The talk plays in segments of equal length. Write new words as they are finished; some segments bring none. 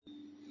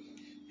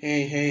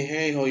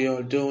Hey, how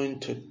y'all doing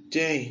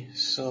today?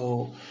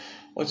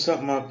 What's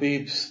up, my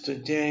peeps?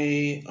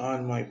 Today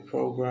on my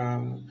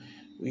program,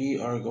 we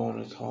are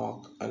going to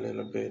talk a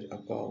little bit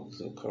about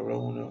the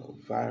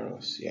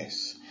coronavirus.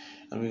 Yes,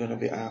 and we're going to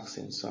be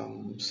asking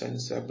some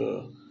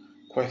sensible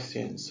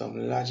questions,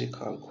 some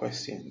logical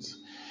questions,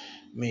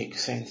 make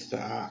sense to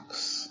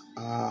ask.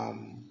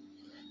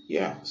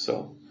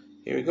 So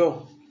here we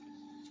go.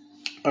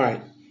 All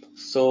right,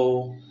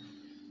 so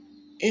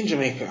in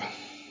Jamaica,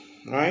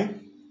 right?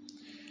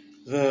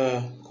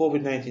 The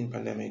COVID-19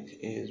 pandemic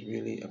is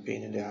really a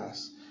pain in the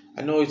ass.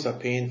 I know it's a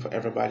pain for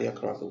everybody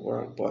across the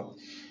world, but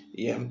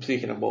yeah, I'm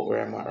speaking about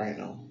where I'm at right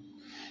now.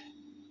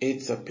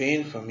 It's a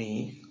pain for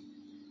me,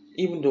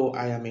 even though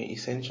I am an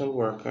essential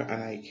worker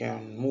and I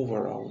can move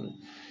around.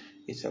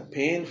 It's a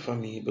pain for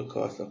me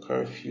because the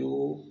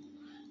curfew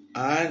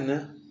and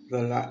the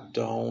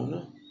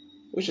lockdown,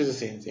 which is the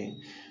same thing,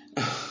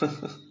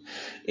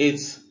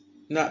 it's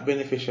not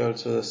beneficial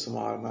to the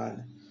small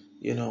man,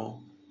 you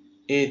know.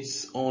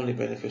 It's only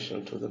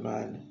beneficial to the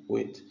man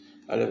with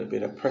a little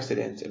bit of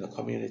precedence in the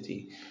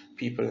community.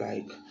 People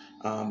like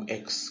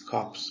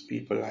ex-cops,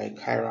 people like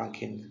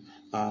high-ranking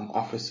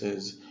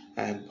officers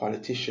and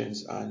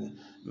politicians and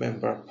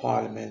member of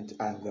parliament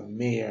and the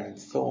mayor and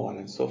so on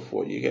and so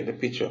forth. You get the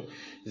picture.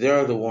 They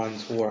are the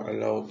ones who are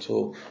allowed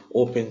to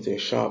open their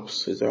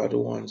shops. They are the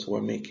ones who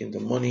are making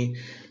the money.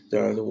 They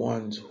are the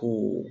ones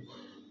who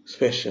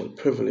special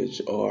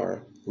privilege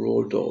are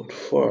rolled out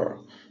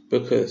for,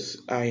 because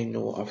I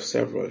know of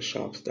several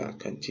shops that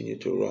continue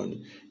to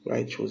run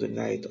right through the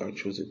night or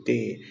through the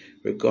day,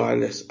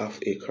 regardless of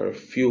a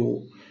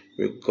curfew,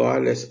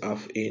 regardless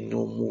of a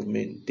no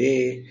movement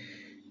day,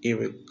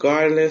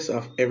 regardless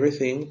of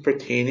everything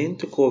pertaining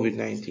to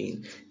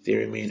COVID-19. They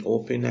remain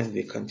open and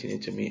they continue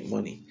to make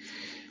money,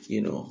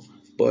 you know.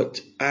 But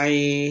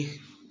I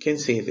can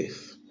say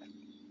this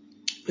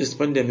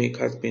pandemic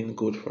has been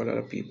good for a lot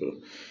of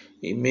people.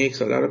 It makes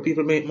a lot of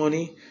people make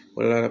money,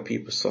 but a lot of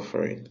people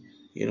suffering,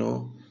 you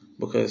know,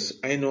 because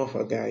I know of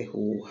a guy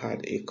who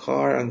had a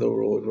car on the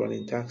road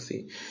running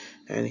taxi,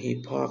 and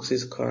he parks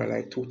his car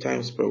like 2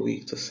 times per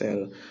week to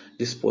sell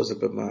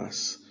disposable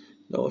masks.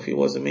 Now, if he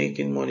wasn't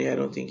making money, I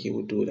don't think he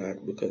would do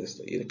that, because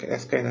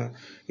that's kind of,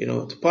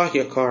 to park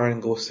your car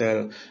and go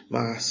sell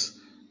masks,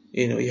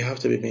 you have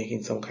to be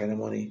making some kind of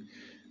money.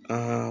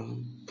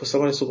 For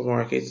some of the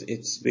supermarkets,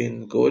 it's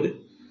been good.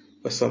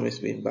 For some, it's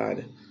been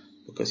bad,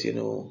 because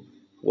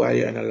while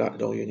you're in a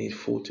lockdown, you need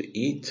food to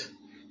eat,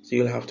 so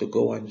you'll have to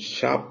go and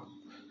shop,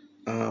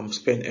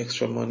 spend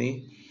extra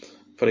money.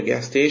 For the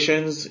gas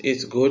stations,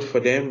 it's good for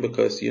them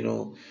because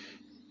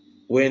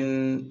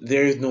when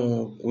there is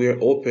nowhere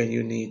open,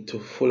 you need to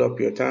fill up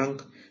your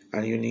tank,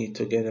 and you need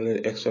to get a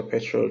little extra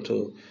petrol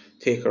to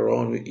take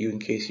around with you in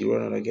case you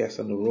run out of gas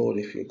on the road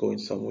if you're going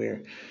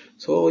somewhere.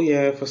 So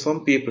yeah, for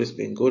some people it's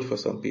been good, for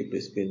some people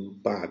it's been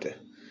bad.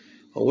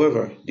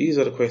 However, these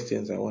are the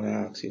questions I want to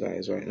ask you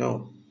guys right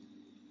now.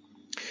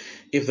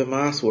 If the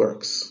mask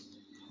works,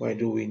 why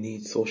do we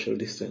need social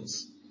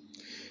distance?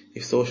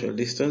 If social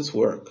distance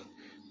work,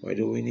 why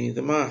do we need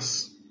the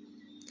mask?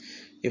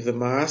 If the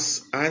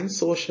mask and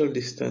social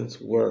distance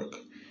work,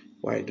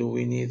 why do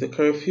we need the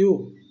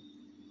curfew?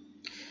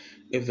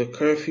 If the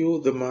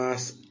curfew, the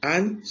mask,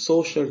 and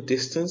social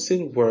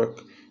distancing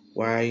work,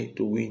 why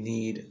do we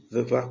need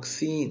the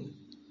vaccine?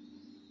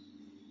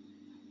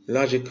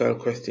 Logical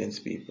questions,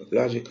 people.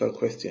 Logical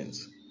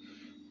questions.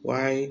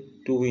 Why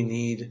do we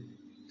need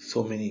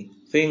so many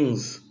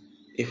things?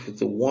 If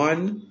the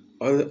one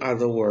or the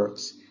other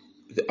works,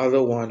 the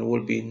other one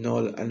will be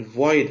null and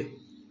void.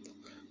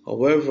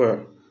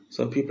 However,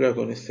 some people are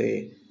going to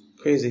say,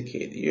 crazy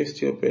kid, you're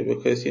stupid,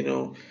 because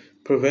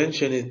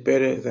prevention is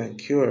better than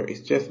cure.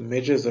 It's just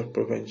measures of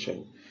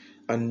prevention.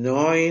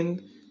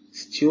 Annoying,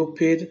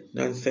 stupid,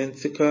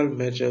 nonsensical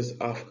measures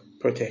of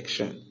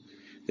protection.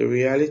 The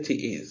reality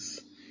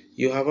is,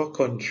 you have a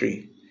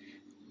country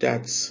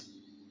that's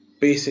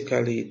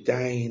basically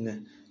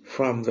dying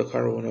from the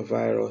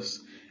coronavirus,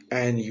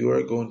 and you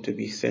are going to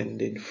be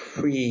sending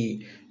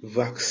free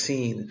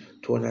vaccine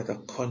to another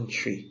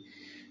country.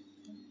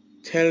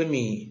 Tell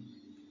me,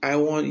 I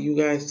want you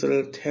guys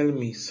to tell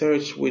me,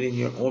 search within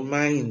your own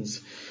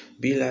minds,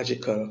 be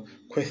logical,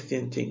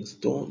 question things,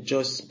 don't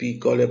just be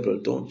gullible,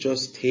 don't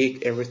just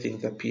take everything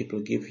that people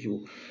give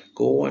you.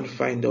 Go and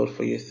find out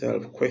for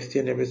yourself,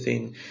 question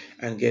everything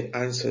and get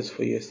answers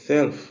for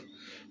yourself.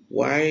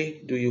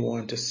 Why do you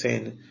want to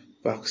send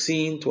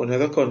vaccine to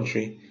another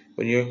country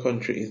when your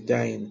country is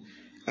dying?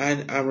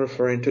 And I'm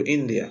referring to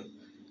India,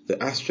 the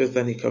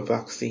AstraZeneca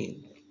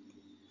vaccine,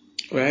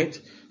 right?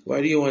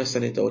 Why do you want to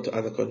send it out to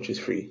other countries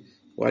free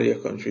while your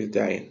country is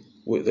dying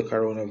with the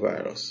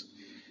coronavirus?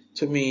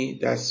 To me,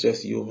 that's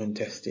just human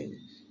testing.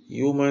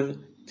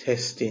 Human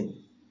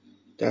testing.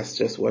 That's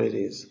just what it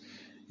is.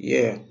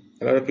 Yeah,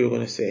 a lot of people are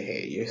going to say,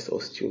 hey, you're so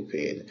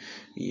stupid.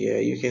 Yeah,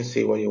 you can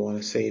say what you want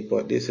to say,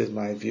 but this is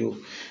my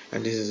view,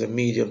 and this is a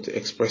medium to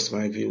express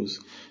my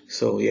views.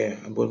 So yeah,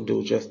 I'm going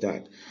to do just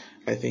that.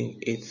 I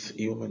think it's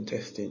human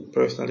testing.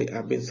 Personally,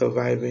 I've been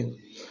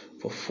surviving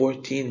for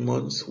 14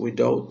 months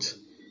without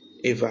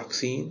a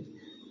vaccine,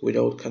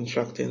 without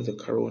contracting the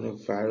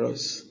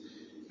coronavirus,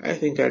 I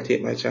think I'll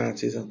take my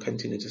chances and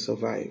continue to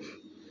survive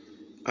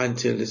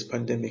until this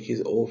pandemic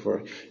is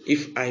over.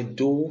 If I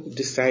do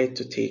decide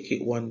to take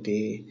it one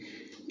day,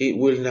 it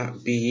will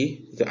not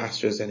be the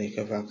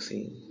AstraZeneca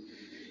vaccine.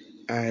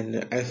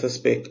 And I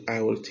suspect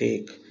I will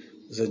take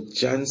the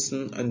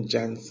Johnson and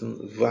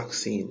Johnson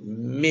vaccine,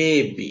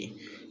 maybe,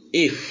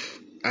 if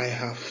I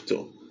have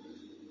to.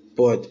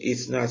 But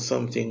it's not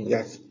something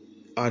that's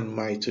on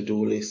my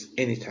to-do list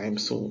anytime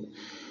soon.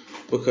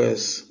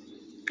 Because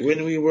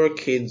when we were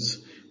kids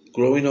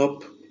growing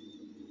up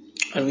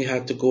and we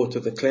had to go to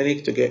the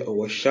clinic to get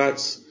our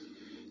shots,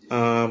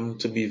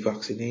 to be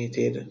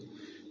vaccinated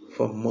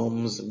for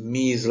mumps,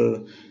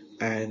 measles,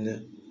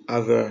 and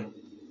other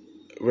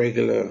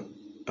regular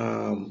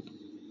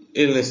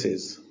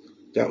illnesses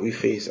that we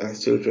face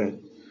as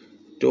children.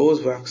 Those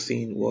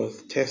vaccines were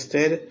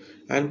tested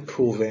and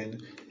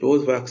proven.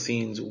 Those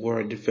vaccines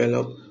were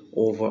developed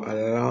over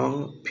a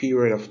long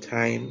period of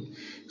time,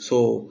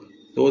 so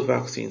those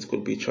vaccines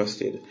could be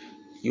trusted.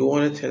 You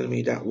want to tell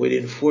me that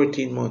within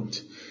 14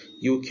 months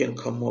you can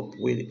come up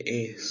with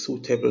a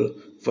suitable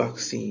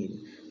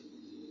vaccine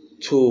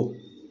to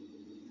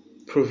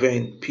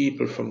prevent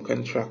people from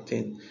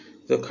contracting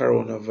the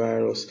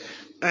coronavirus?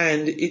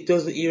 And it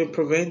doesn't even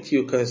prevent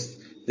you, because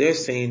they're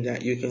saying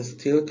that you can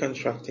still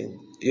contract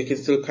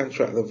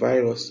the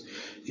virus.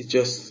 It's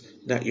just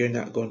that you're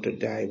not going to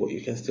die, but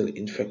you can still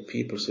infect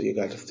people, so you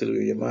got to still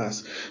wear your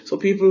mask. So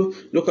people,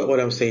 look at what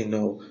I'm saying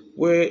now.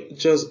 Where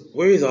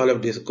is all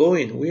of this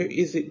going? Where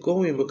is it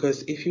going?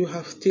 Because if you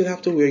still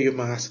have to wear your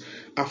mask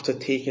after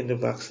taking the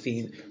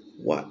vaccine,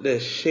 what the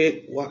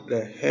shit? What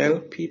the hell,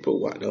 people?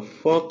 What the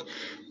fuck?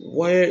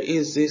 Where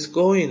is this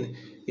going?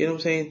 You know what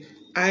I'm saying?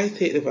 I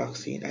take the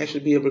vaccine. I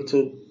should be able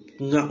to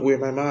not wear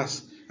my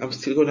mask. I'm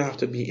still going to have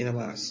to be in a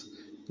mask.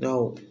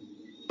 No.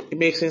 It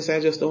makes sense. I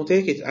just don't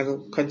take it. I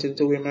don't continue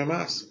to wear my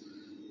mask.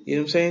 You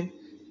know what I'm saying?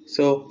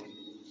 So,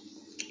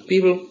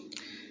 people,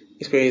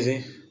 it's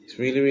crazy. It's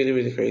really, really,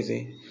 really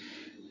crazy.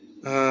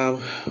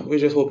 We're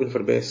just hoping for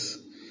the best.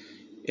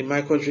 In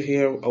my country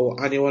here,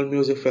 our annual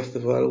music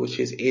festival, which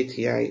is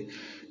ATI,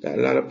 that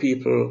a lot of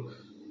people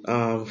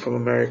from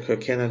America,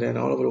 Canada, and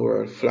all over the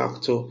world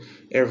flock to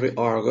every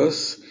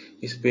August.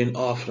 It's been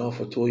off now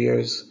for 2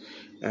 years,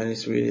 and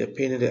it's really a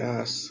pain in the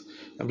ass.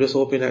 I'm just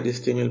hoping that this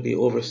thing will be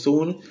over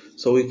soon,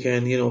 so we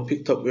can,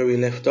 pick up where we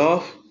left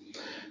off.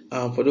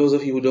 For those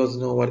of you who don't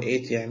know what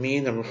ATI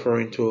mean, I'm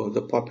referring to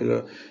the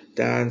popular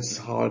dance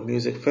hall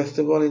music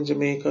festival in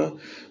Jamaica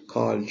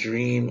called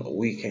Dream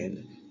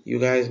Weekend. You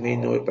guys may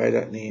know it by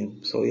that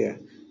name, so yeah,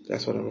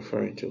 that's what I'm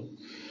referring to.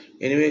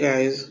 Anyway,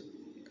 guys,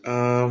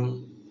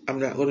 I'm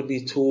not going to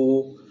be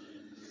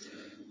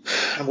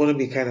I'm going to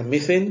be kind of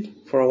missing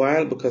for a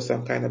while because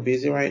I'm kind of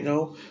busy right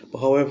now. But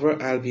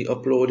however, I'll be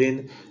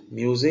uploading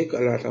music, a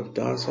lot of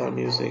dancehall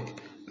music.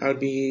 I'll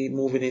be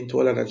moving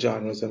into a lot of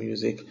genres of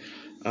music.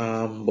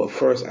 But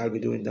first I'll be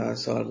doing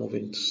dancehall,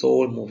 moving to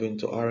soul, moving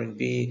to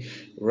R&B,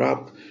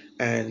 rap,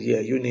 and yeah,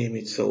 you name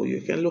it. So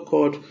you can look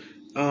out,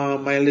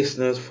 my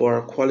listeners,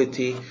 for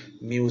quality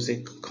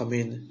music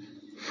coming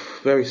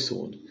very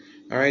soon.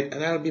 Alright,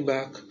 and I'll be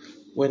back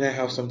when I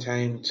have some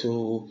time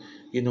to,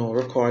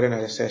 record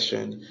another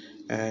session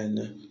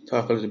and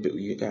talk a little bit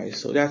with you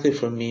guys. So that's it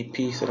from me.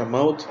 Peace, and I'm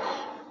out.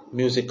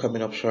 Music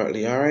coming up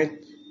shortly.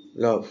 Alright,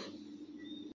 love.